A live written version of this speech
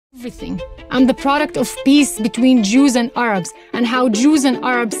Everything. I'm the product of peace between Jews and Arabs, and how Jews and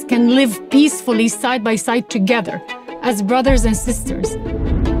Arabs can live peacefully side by side together as brothers and sisters.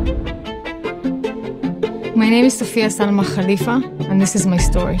 My name is Sofia Salma Khalifa, and this is my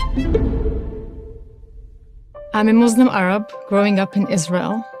story. I'm a Muslim Arab growing up in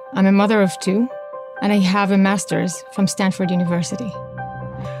Israel. I'm a mother of two, and I have a master's from Stanford University.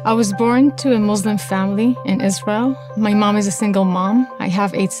 I was born to a Muslim family in Israel. My mom is a single mom. I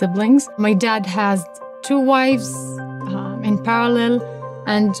have 8 siblings. My dad has 2 wives in parallel,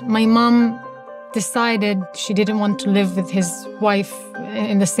 and my mom decided she didn't want to live with his wife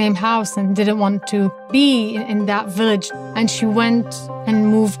in the same house and didn't want to be in that village. And she went and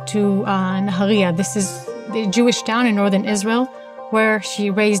moved to Nahariya. This is the Jewish town in northern Israel where she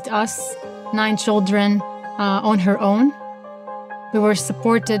raised us, 9 children, on her own. We were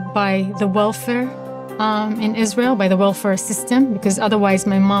supported by the welfare in Israel, by the welfare system, because otherwise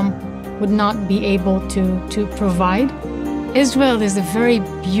my mom would not be able to provide. Israel is a very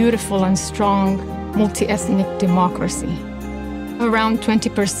beautiful and strong multi-ethnic democracy. Around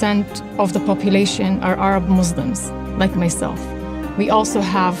 20% of the population are Arab Muslims, like myself. We also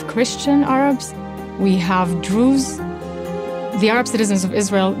have Christian Arabs, we have Druze. The Arab citizens of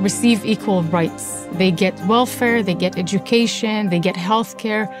Israel receive equal rights. They get welfare, they get education, they get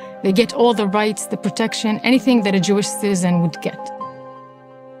healthcare, they get all the rights, the protection, anything that a Jewish citizen would get.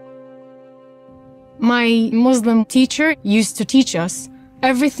 My Muslim teacher used to teach us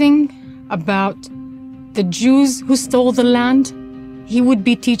everything about the Jews who stole the land. He would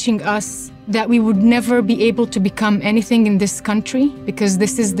be teaching us that we would never be able to become anything in this country because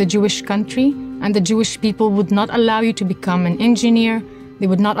this is the Jewish country, and the Jewish people would not allow you to become an engineer. They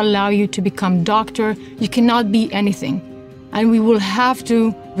would not allow you to become doctor. You cannot be anything. And we will have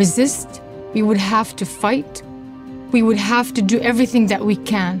to resist. We would have to fight. We would have to do everything that we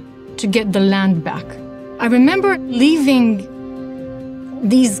can to get the land back. I remember leaving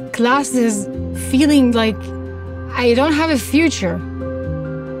these classes feeling like I don't have a future.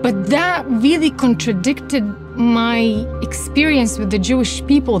 But that really contradicted my experience with the Jewish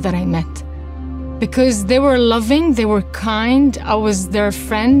people that I met. Because they were loving, they were kind, I was their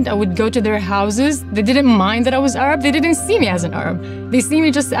friend, I would go to their houses. They didn't mind that I was Arab, they didn't see me as an Arab. They see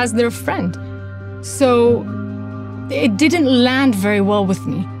me just as their friend. So it didn't land very well with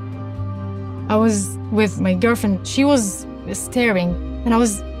me. I was with my girlfriend, she was staring, and I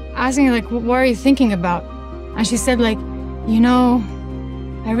was asking her, like, what are you thinking about? And she said, like, you know,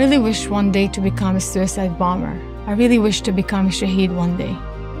 I really wish one day to become a suicide bomber. I really wish to become a shaheed one day.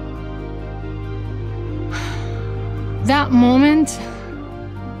 That moment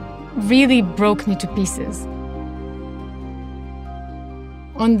really broke me to pieces.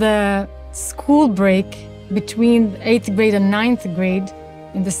 On the school break between 8th grade and 9th grade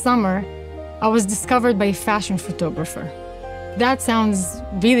in the summer, I was discovered by a fashion photographer. That sounds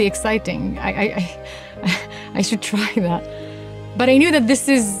really exciting. I should try that. But I knew that this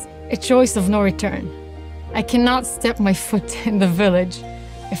is a choice of no return. I cannot step my foot in the village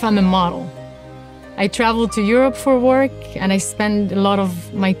if I'm a model. I traveled to Europe for work, and I spend a lot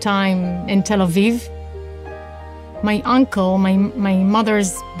of my time in Tel Aviv. My uncle, my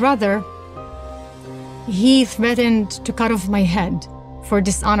mother's brother, he threatened to cut off my head for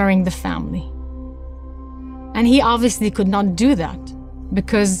dishonoring the family. And he obviously could not do that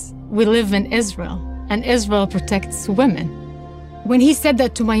because we live in Israel, and Israel protects women. When he said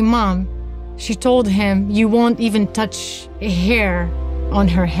that to my mom, she told him, "You won't even touch a hair on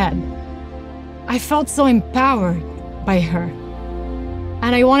her head." I felt so empowered by her.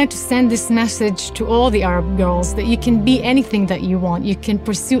 And I wanted to send this message to all the Arab girls that you can be anything that you want. You can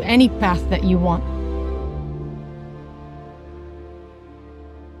pursue any path that you want.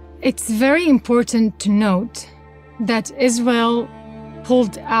 It's very important to note that Israel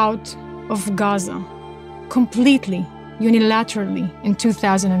pulled out of Gaza completely, unilaterally in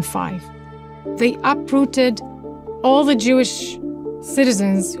 2005. They uprooted all the Jewish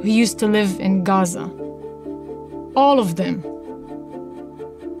citizens who used to live in Gaza. All of them.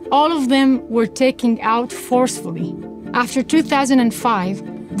 All of them were taken out forcefully. After 2005,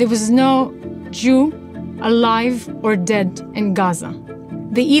 there was no Jew alive or dead in Gaza.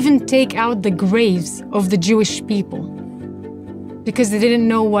 They even take out the graves of the Jewish people because they didn't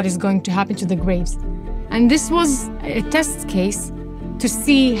know what is going to happen to the graves. And this was a test case to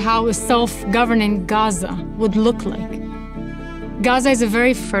see how a self-governing Gaza would look like. Gaza is a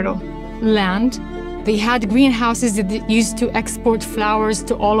very fertile land. They had greenhouses that used to export flowers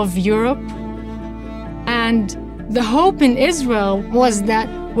to all of Europe. And the hope in Israel was that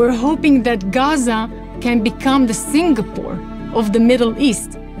we're hoping that Gaza can become the Singapore of the Middle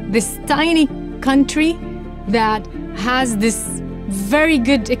East, This tiny country that has this very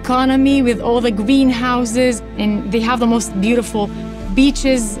good economy with all the greenhouses, and they have the most beautiful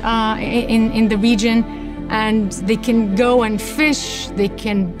beaches in the region, and they can go and fish, they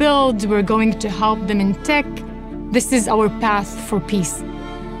can build, we're going to help them in tech. This is our path for peace.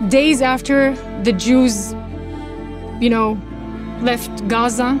 Days after the Jews, left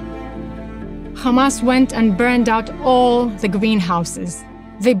Gaza, Hamas went and burned out all the greenhouses.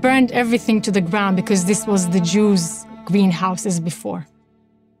 They burned everything to the ground because this was the Jews' greenhouses before.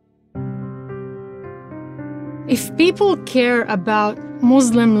 If people care about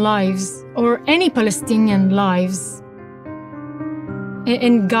Muslim lives or any Palestinian lives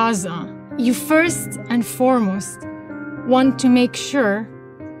in Gaza, you first and foremost want to make sure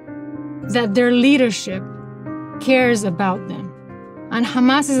that their leadership cares about them. And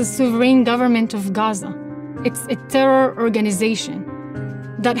Hamas is a sovereign government of Gaza. It's a terror organization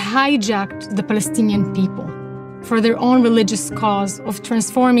that hijacked the Palestinian people for their own religious cause of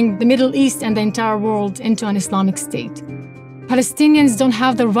transforming the Middle East and the entire world into an Islamic state. Palestinians don't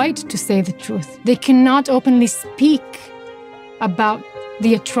have the right to say the truth. They cannot openly speak about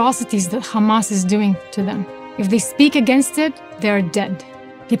the atrocities that Hamas is doing to them. If they speak against it, they're dead.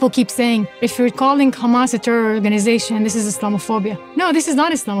 People keep saying, if you're calling Hamas a terror organization, this is Islamophobia. No, this is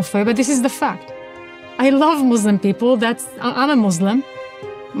not Islamophobia, this is the fact. I love Muslim people, I'm a Muslim.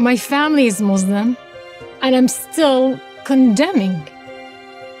 My family is Muslim, and I'm still condemning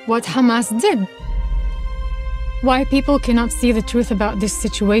what Hamas did. Why people cannot see the truth about this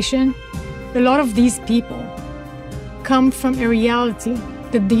situation? A lot of these people come from a reality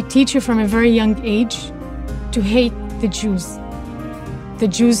that they teach you from a very young age to hate the Jews. The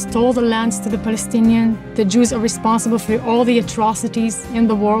Jews stole the lands to the Palestinians. The Jews are responsible for all the atrocities in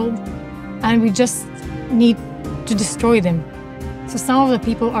the world, and we just need to destroy them. So some of the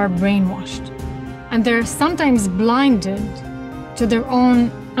people are brainwashed, and they're sometimes blinded to their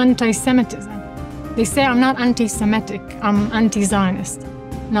own anti-Semitism. They say, I'm not anti-Semitic, I'm anti-Zionist.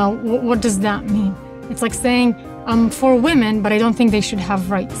 Now, what does that mean? It's like saying, I'm for women, but I don't think they should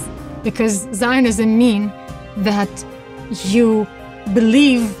have rights. Because Zionism means that you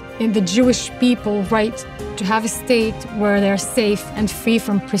believe in the Jewish people's right to have a state where they're safe and free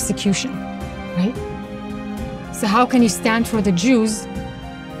from persecution, right? So how can you stand for the Jews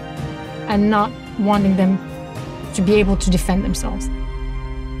and not wanting them to be able to defend themselves?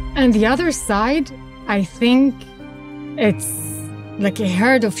 And the other side, I think it's like a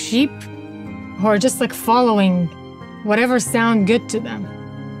herd of sheep who are just like following whatever sounds good to them.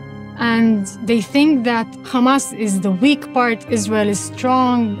 And they think that Hamas is the weak part, Israel is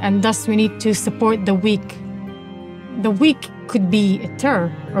strong, and thus we need to support the weak. The weak could be a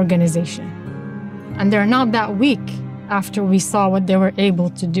terror organization. And they're not that weak after we saw what they were able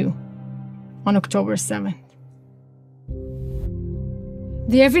to do on October 7th.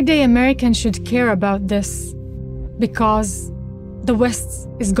 The everyday American should care about this because the West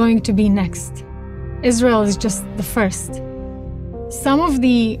is going to be next. Israel is just the first. Some of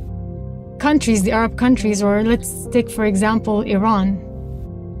the countries, the Arab countries, or let's take for example Iran,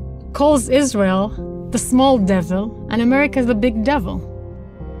 calls Israel the small devil and America the big devil.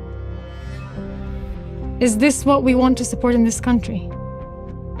 Is this what we want to support in this country?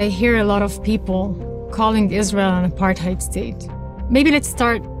 I hear a lot of people calling Israel an apartheid state. Maybe let's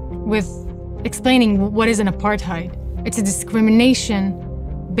start with explaining what is an apartheid. It's a discrimination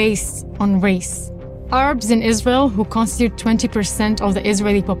based on race. Arabs in Israel, who constitute 20% of the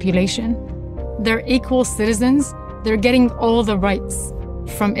Israeli population, they're equal citizens. They're getting all the rights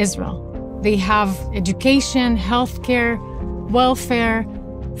from Israel. They have education, healthcare, welfare,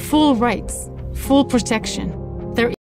 full rights, full protection.